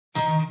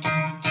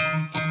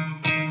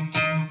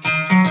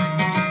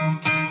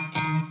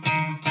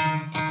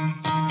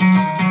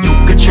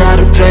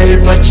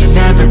but you're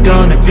never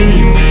gonna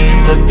beat me.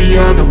 Look the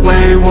other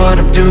way, what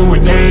I'm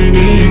doing ain't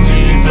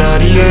easy.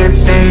 Bloody hands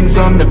stained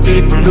from the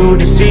people who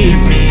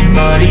deceive me.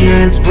 Muddy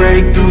hands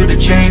break through the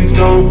chains,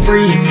 go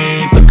free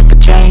me. Looking for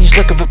change,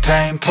 looking for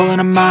pain, pulling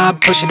a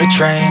mob, pushing a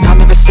train. I'll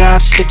never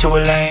stop, stick to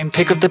a lane,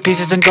 pick up the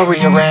pieces and go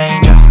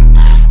rearrange.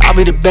 I'll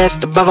be the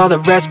best above all the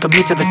rest, put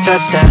me to the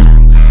test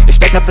and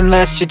expect nothing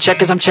less, you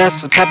check as I'm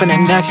chess, what's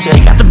happening next, yeah.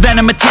 He got the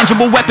venom, a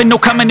tangible weapon, no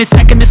coming in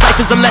second. This life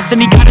is a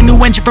lesson, he got a new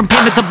engine from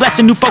pain, it's a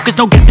blessing. New focus,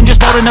 no guessing,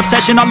 just bold and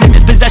obsession. All in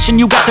his possession,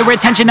 you got their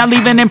attention. I'll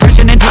leave an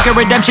impression and take a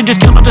redemption.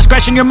 Just kill no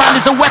discretion, your mind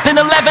is a weapon.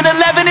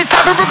 11-11, it's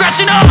time for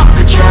progression, You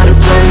could try to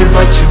play,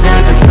 but you're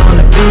never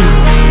gonna beat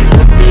me.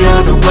 Look the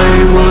other way,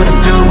 what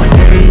I'm doing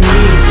ain't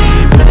easy.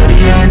 Bloody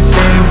hands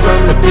stained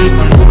from the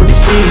people who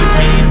deceive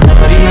me.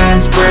 Muddy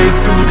hands break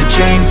through the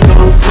chains,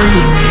 go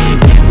free me.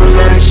 People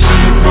like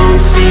sheep,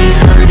 both feet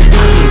hurt it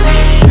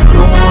easy. You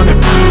don't wanna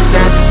be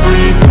fast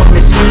asleep on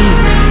this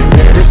evening.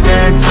 Better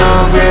stand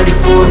tall, ready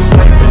for the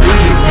fight,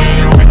 believe me.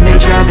 When they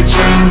try to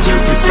change, you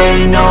can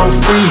say no,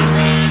 free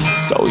me.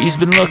 So he's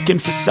been looking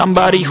for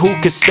somebody who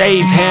could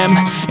save him,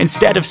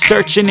 instead of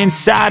searching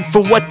inside for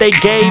what they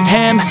gave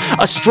him.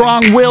 A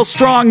strong will,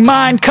 strong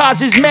mind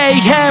causes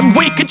mayhem.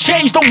 We could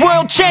change the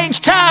world, change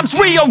times,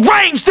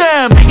 rearrange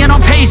them. Staying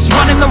on pace,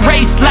 running the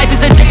race. Life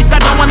is a chase, I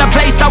don't want a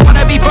place. I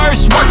wanna be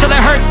first, work till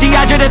it hurts.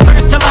 Dehydrated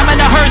thirst till I'm in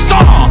a hearse.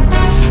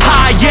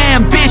 High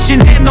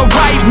ambitions and the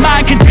right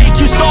mind can take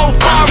you so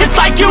far. It's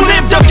like you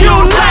lived a few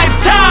lives.